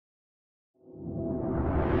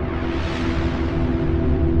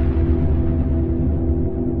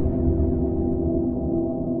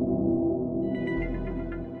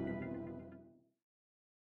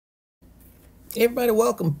Hey everybody,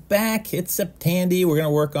 welcome back. It's Tandy. We're going to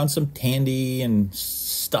work on some Tandy and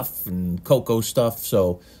stuff and CoCo stuff.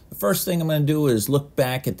 So the first thing I'm going to do is look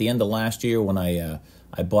back at the end of last year when I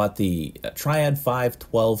bought the Triad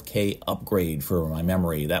 512K upgrade for my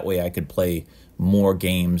memory. That way I could play more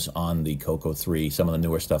games on the CoCo 3, some of the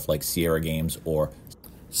newer stuff like Sierra games or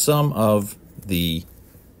some of the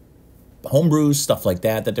homebrews, stuff like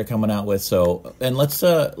that they're coming out with. So, and let's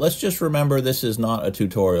just remember, this is not a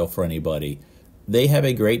tutorial for anybody. They have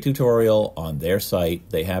a great tutorial on their site.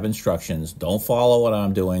 They have instructions. Don't follow what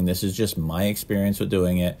I'm doing. This is just my experience with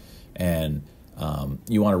doing it. And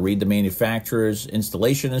you want to read the manufacturer's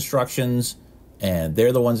installation instructions, and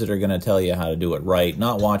they're the ones that are going to tell you how to do it right,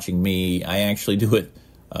 not watching me. I actually do it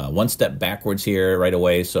one step backwards here right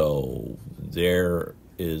away, so there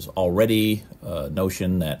is already a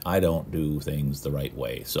notion that I don't do things the right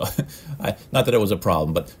way. So, not that it was a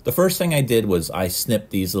problem, but the first thing I did was I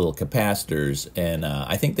snipped these little capacitors, and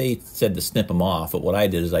I think they said to snip them off, but what I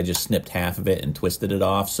did is I just snipped half of it and twisted it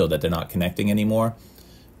off so that they're not connecting anymore.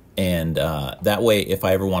 And that way, if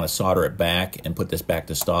I ever want to solder it back and put this back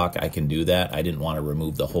to stock, I can do that. I didn't want to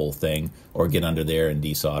remove the whole thing or get under there and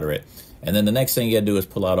desolder it. And then the next thing you gotta do is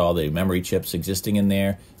pull out all the memory chips existing in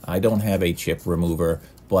there. I don't have a chip remover,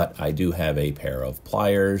 but I do have a pair of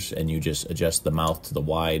pliers, and you just adjust the mouth to the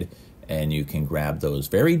wide, and you can grab those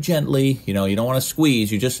very gently. You know, you don't want to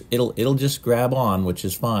squeeze. You just it'll just grab on, which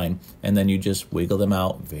is fine, and then you just wiggle them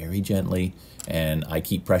out very gently. And I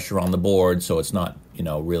keep pressure on the board so it's not, you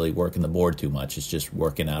know, really working the board too much. It's just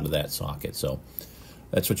working out of that socket. So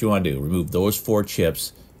that's what you want to do. Remove those 4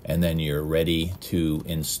 chips, and then you're ready to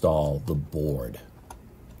install the board.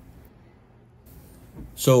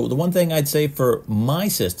 So the one thing I'd say for my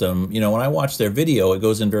system, you know, when I watch their video, it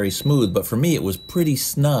goes in very smooth, but for me it was pretty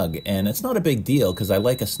snug, and it's not a big deal because I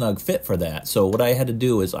like a snug fit for that. So what I had to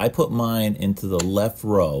do is I put mine into the left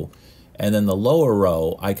row, and then the lower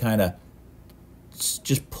row I kind of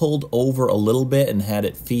just pulled over a little bit and had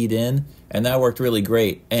it feed in, and that worked really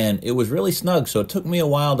great, and it was really snug. So it took me a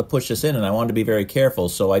while to push this in, and I wanted to be very careful,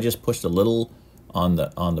 so I just pushed a little on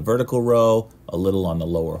the vertical row, a little on the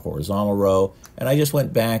lower horizontal row, and I just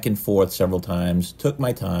went back and forth several times. Took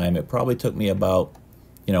my time. It probably took me about,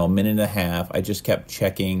 you know, a minute and a half. I just kept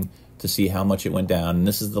checking to see how much it went down, and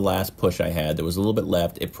this is the last push I had. There was a little bit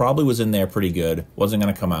left. It probably was in there pretty good. Wasn't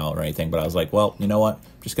going to come out or anything, but I was like, well, you know what?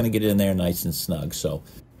 I'm just going to get it in there nice and snug. So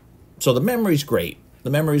the memory's great. The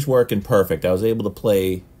memory's working perfect. I was able to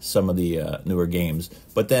play some of the newer games,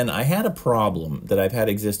 but then I had a problem that I've had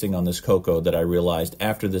existing on this CoCo that I realized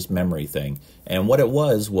after this memory thing. And what it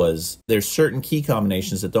was there's certain key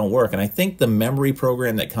combinations that don't work. And I think the memory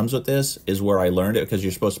program that comes with this is where I learned it, because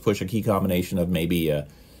you're supposed to push a key combination of maybe a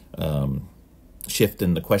shift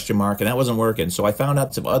and the question mark, and that wasn't working. So I found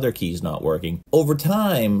out some other keys not working. Over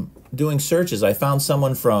time, doing searches, I found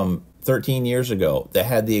someone from 13 years ago that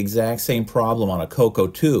had the exact same problem on a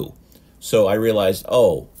CoCo 2. So I realized,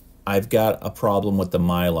 oh, I've got a problem with the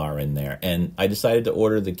Mylar in there. And I decided to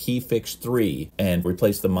order the Key Fix 3 and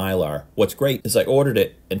replace the Mylar. What's great is I ordered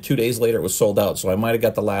it, and 2 days later it was sold out, so I might have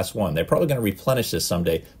got the last one. They're probably going to replenish this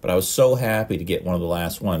someday, but I was so happy to get one of the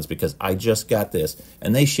last ones because I just got this,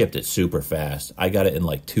 and they shipped it super fast. I got it in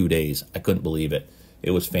like 2 days. I couldn't believe it.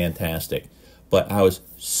 It was fantastic. But I was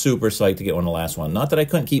super psyched to get one of the last one. Not that I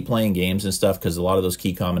couldn't keep playing games and stuff, because a lot of those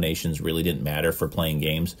key combinations really didn't matter for playing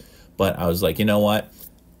games. But I was like, you know what?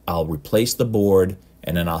 I'll replace the board,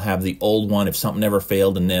 and then I'll have the old one. If something ever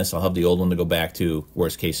failed in this, I'll have the old one to go back to,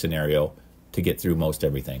 worst case scenario, to get through most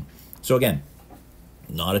everything. So again,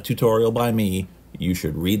 not a tutorial by me. You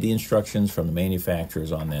should read the instructions from the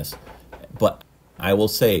manufacturers on this. But I will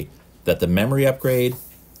say that the memory upgrade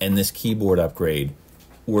and this keyboard upgrade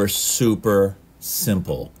were super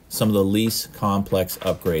simple. Some of the least complex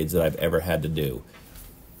upgrades that I've ever had to do.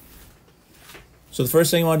 So the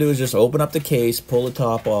first thing you want to do is just open up the case, pull the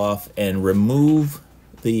top off, and remove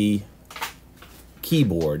the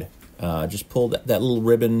keyboard. Just pull that little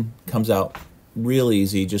ribbon, comes out real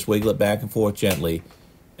easy. Just wiggle it back and forth gently.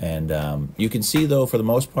 And you can see, though, for the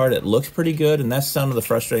most part, it looks pretty good. And that's some of the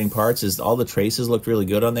frustrating parts, is all the traces looked really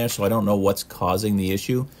good on there, so I don't know what's causing the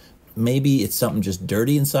issue. Maybe it's something just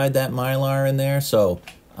dirty inside that Mylar in there. So,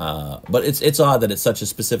 but it's odd that it's such a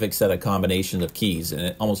specific set of combinations of keys,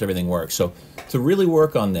 and almost everything works. So to really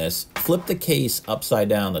work on this, flip the case upside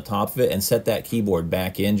down, the top of it, and set that keyboard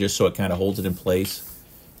back in just so it kind of holds it in place.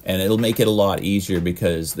 And it'll make it a lot easier,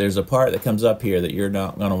 because there's a part that comes up here that you're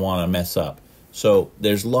not going to want to mess up. So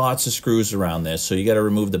there's lots of screws around this, so you got to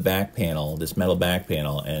remove the back panel, this metal back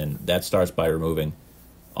panel, and that starts by removing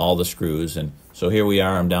all the screws. And so here we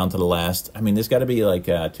are, I'm down to the last. I mean, there's got to be like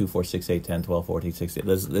 2, 4, 6, 8, 10, 12, 14, 16.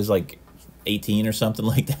 There's like 18 or something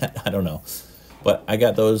like that. I don't know. But I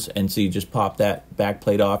got those, and so you just pop that back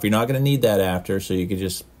plate off. You're not going to need that after, so you could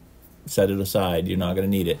just set it aside. You're not going to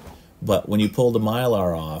need it. But when you pull the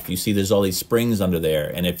Mylar off, you see there's all these springs under there.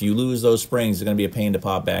 And if you lose those springs, it's going to be a pain to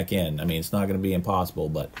pop back in. I mean, it's not going to be impossible,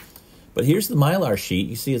 but here's the Mylar sheet.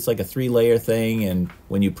 You see it's like a 3-layer thing, and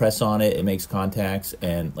when you press on it, it makes contacts.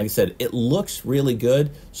 And like I said, it looks really good.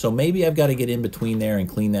 So maybe I've got to get in between there and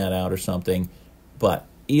clean that out or something. But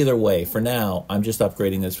either way, for now, I'm just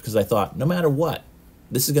upgrading this because I thought no matter what,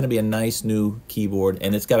 this is going to be a nice new keyboard,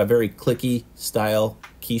 and it's got a very clicky style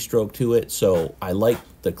keystroke to it, so I like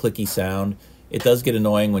the clicky sound. It does get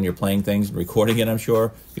annoying when you're playing things and recording it, I'm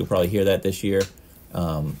sure. You'll probably hear that this year.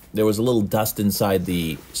 There was a little dust inside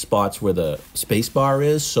the spots where the space bar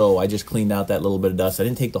is, so I just cleaned out that little bit of dust. I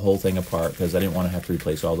didn't take the whole thing apart because I didn't want to have to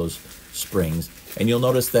replace all those springs. And you'll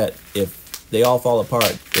notice that if they all fall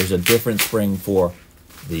apart, there's a different spring for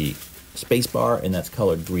the space bar, and that's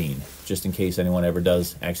colored green, just in case anyone ever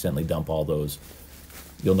does accidentally dump all those.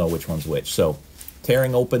 You'll know which one's which. So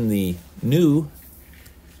tearing open the new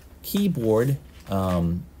keyboard, you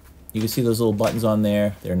can see those little buttons on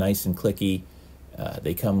there. They're nice and clicky.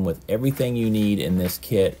 They come with everything you need in this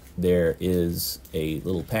kit. There is a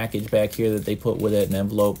little package back here that they put with it, an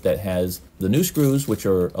envelope that has the new screws, which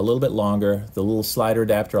are a little bit longer, the little slider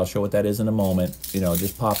adapter. I'll show what that is in a moment. You know,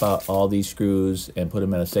 just pop out all these screws and put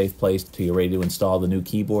them in a safe place till you're ready to install the new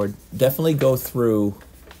keyboard. Definitely go through.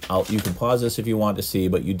 You can pause this if you want to see,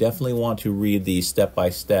 but you definitely want to read these step by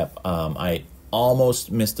step. I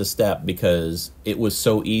almost missed a step because it was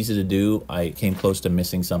so easy to do. I came close to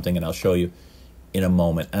missing something, and I'll show you in a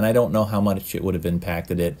moment. And I don't know how much it would have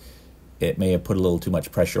impacted it. It may have put a little too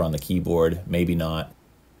much pressure on the keyboard, maybe not.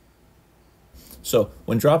 So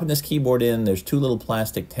when dropping this keyboard in, there's 2 little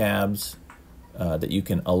plastic tabs that you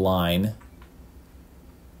can align,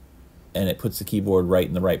 and it puts the keyboard right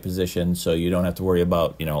in the right position, so you don't have to worry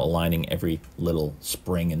about, you know, aligning every little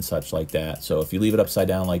spring and such like that. So if you leave it upside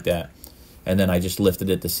down like that, and then I just lifted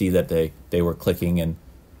it to see that they were clicking, and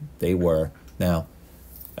they were. Now,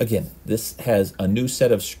 again, this has a new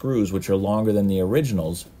set of screws which are longer than the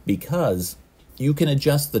originals because you can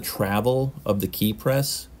adjust the travel of the key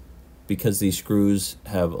press because these screws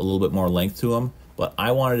have a little bit more length to them. But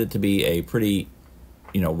I wanted it to be a pretty,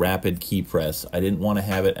 you know, rapid key press. I didn't want to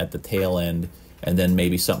have it at the tail end and then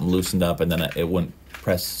maybe something loosened up and then it wouldn't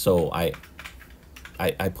press. So I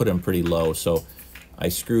put them pretty low. So I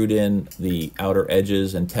screwed in the outer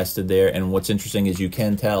edges and tested there. And what's interesting is you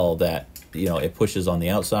can tell that, you know, it pushes on the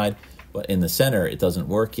outside, but in the center it doesn't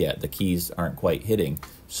work yet. The keys aren't quite hitting.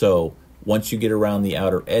 So once you get around the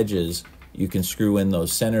outer edges, you can screw in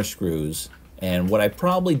those center screws. And what I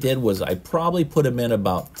probably did was I probably put them in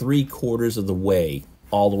about 3/4 of the way,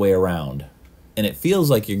 all the way around. And it feels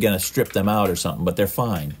like you're gonna strip them out or something, but they're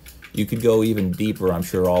fine. You could go even deeper, I'm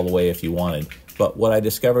sure, all the way if you wanted. But what I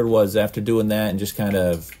discovered was after doing that and just kind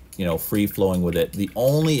of, you know, free-flowing with it, the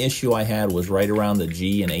only issue I had was right around the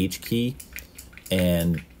G and H key,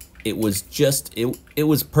 and it was just, it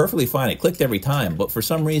was perfectly fine. It clicked every time, but for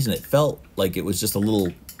some reason it felt like it was just a little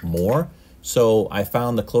more. So I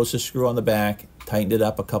found the closest screw on the back, tightened it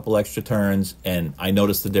up a couple extra turns, and I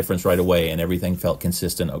noticed the difference right away, and everything felt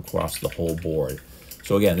consistent across the whole board.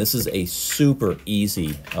 So again, this is a super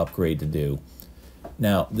easy upgrade to do.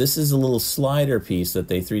 Now, this is a little slider piece that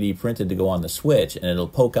they 3D printed to go on the Switch, and it'll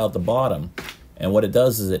poke out the bottom. And what it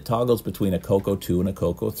does is it toggles between a CoCo 2 and a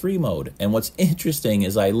CoCo 3 mode. And what's interesting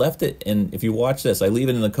is I left it in, if you watch this, I leave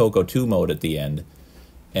it in the CoCo 2 mode at the end.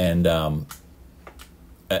 And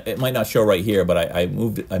it might not show right here, but I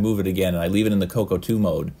move it again, and I leave it in the CoCo 2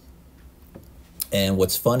 mode. And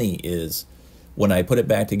what's funny is when I put it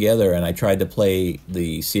back together and I tried to play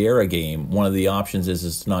the Sierra game, one of the options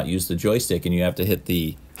is to not use the joystick, and you have to hit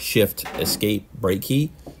the Shift Escape Break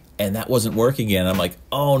key, and that wasn't working again. I'm like,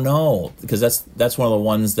 oh no, because that's one of the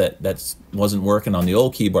ones that wasn't working on the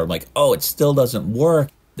old keyboard. I'm like, oh, it still doesn't work.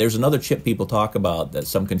 There's another chip people talk about, that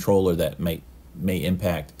some controller that may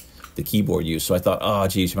impact the keyboard use. So I thought, oh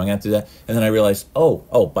geez, am I gonna have to do that? And then I realized,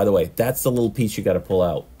 oh, by the way, that's the little piece you got to pull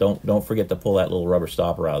out. Don't forget to pull that little rubber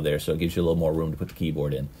stopper out of there, so it gives you a little more room to put the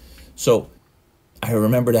keyboard in. So I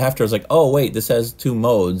remembered after, I was like, oh wait, this has 2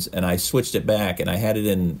 modes, and I switched it back, and I had it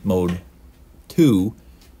in mode 2,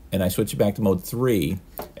 and I switched it back to mode 3,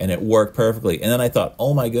 and it worked perfectly. And then I thought,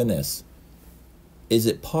 oh my goodness, is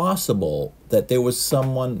it possible that there was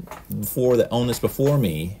someone before that owned this before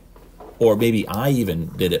me, or maybe I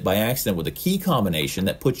even did it by accident with a key combination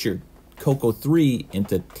that puts your CoCo 3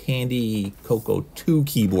 into Tandy CoCo 2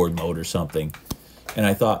 keyboard mode or something. And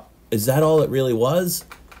I thought, is that all it really was?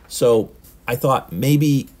 So I thought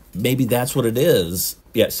maybe that's what it is.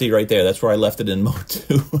 Yeah, see right there, that's where I left it in mode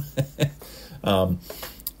 2.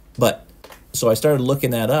 But so I started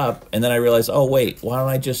looking that up, and then I realized, oh wait, why don't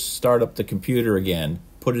I just start up the computer again,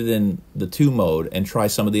 put it in the 2 mode, and try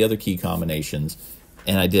some of the other key combinations.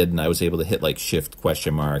 And I did, and I was able to hit like shift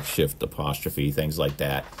question mark, shift apostrophe, things like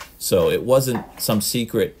that. So it wasn't some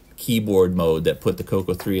secret keyboard mode that put the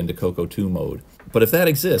CoCo 3 into CoCo 2 mode. But if that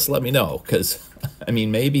exists, let me know, because I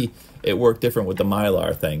mean, maybe it worked different with the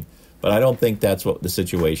Mylar thing, but I don't think that's what the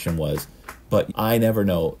situation was. But I never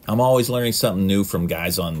know. I'm always learning something new from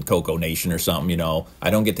guys on CoCo Nation or something, you know. I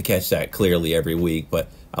don't get to catch that clearly every week,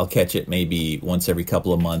 but I'll catch it maybe once every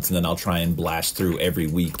couple of months, and then I'll try and blast through every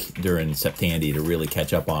week during Septandy to really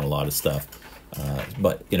catch up on a lot of stuff.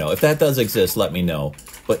 But, you know, if that does exist, let me know.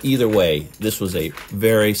 But either way, this was a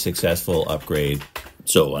very successful upgrade.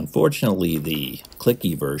 So unfortunately, the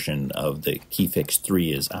Clicky version of the KeyFix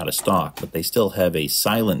 3 is out of stock, but they still have a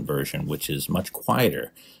silent version, which is much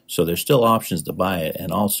quieter. So there's still options to buy it.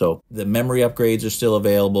 And also, the memory upgrades are still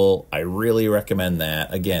available. I really recommend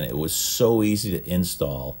that. Again, it was so easy to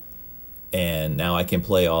install, and now I can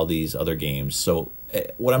play all these other games. So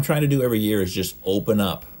what I'm trying to do every year is just open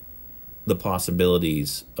up the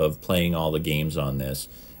possibilities of playing all the games on this.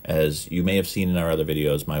 As you may have seen in our other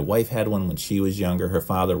videos, my wife had one when she was younger. Her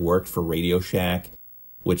father worked for Radio Shack,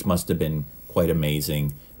 which must have been quite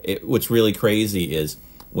amazing. What's really crazy is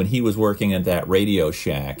when he was working at that Radio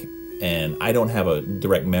Shack, and I don't have a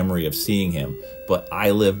direct memory of seeing him, but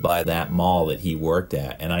I live by that mall that he worked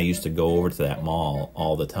at, and I used to go over to that mall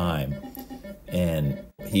all the time. And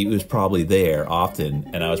he was probably there often,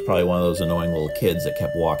 and I was probably one of those annoying little kids that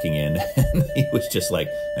kept walking in, and he was just like,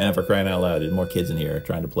 man, for crying out loud, there's more kids in here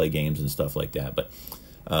trying to play games and stuff like that.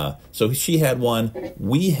 But so she had one.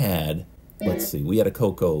 We had, let's see, we had a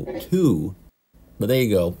CoCo 2, but there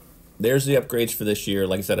you go. There's the upgrades for this year.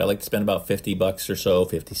 Like I said, I like to spend about $50 or so,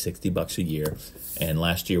 $50-$60 a year. And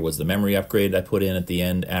last year was the memory upgrade I put in at the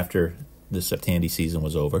end after the Septandy season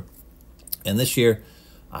was over. And this year,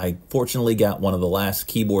 I fortunately got one of the last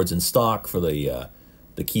keyboards in stock for the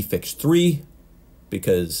KeyFix 3,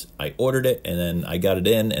 because I ordered it and then I got it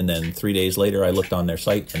in, and then 3 days later I looked on their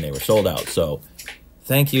site and they were sold out. So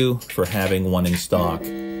thank you for having one in stock.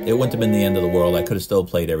 It wouldn't have been the end of the world. I could have still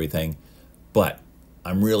played everything, but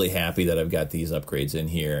I'm really happy that I've got these upgrades in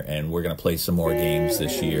here, and we're going to play some more games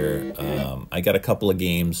this year. I got a couple of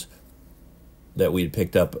games that we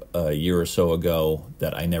picked up a year or so ago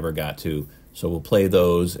that I never got to. So we'll play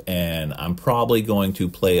those, and I'm probably going to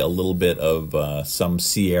play a little bit of some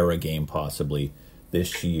Sierra game possibly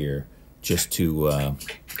this year, just to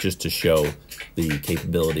show the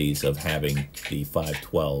capabilities of having the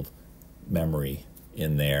 512 memory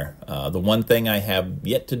in there. The one thing I have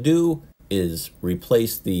yet to do is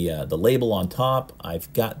replace the label on top.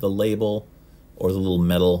 I've got the label, or the little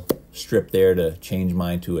metal strip there, to change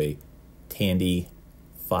mine to a Tandy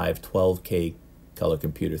 512K Color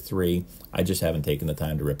Computer 3. I just haven't taken the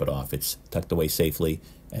time to rip it off. It's tucked away safely,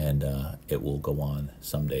 and it will go on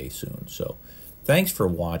someday soon. So thanks for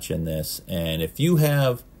watching this, and if you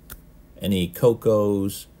have any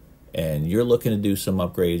CoCos and you're looking to do some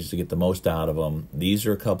upgrades to get the most out of them, these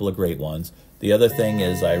are a couple of great ones. The other thing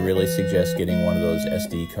is, I really suggest getting one of those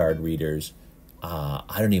SD card readers. I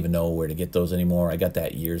don't even know where to get those anymore. I got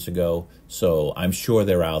that years ago, so I'm sure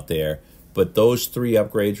they're out there. But those 3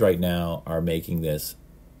 upgrades right now are making this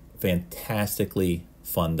fantastically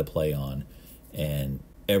fun to play on. And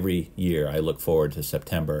every year I look forward to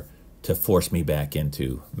September to force me back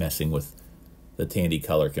into messing with the Tandy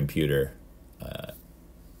Color Computer.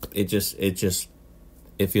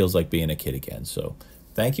 It feels like being a kid again. So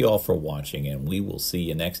thank you all for watching, and we will see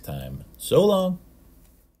you next time. So long.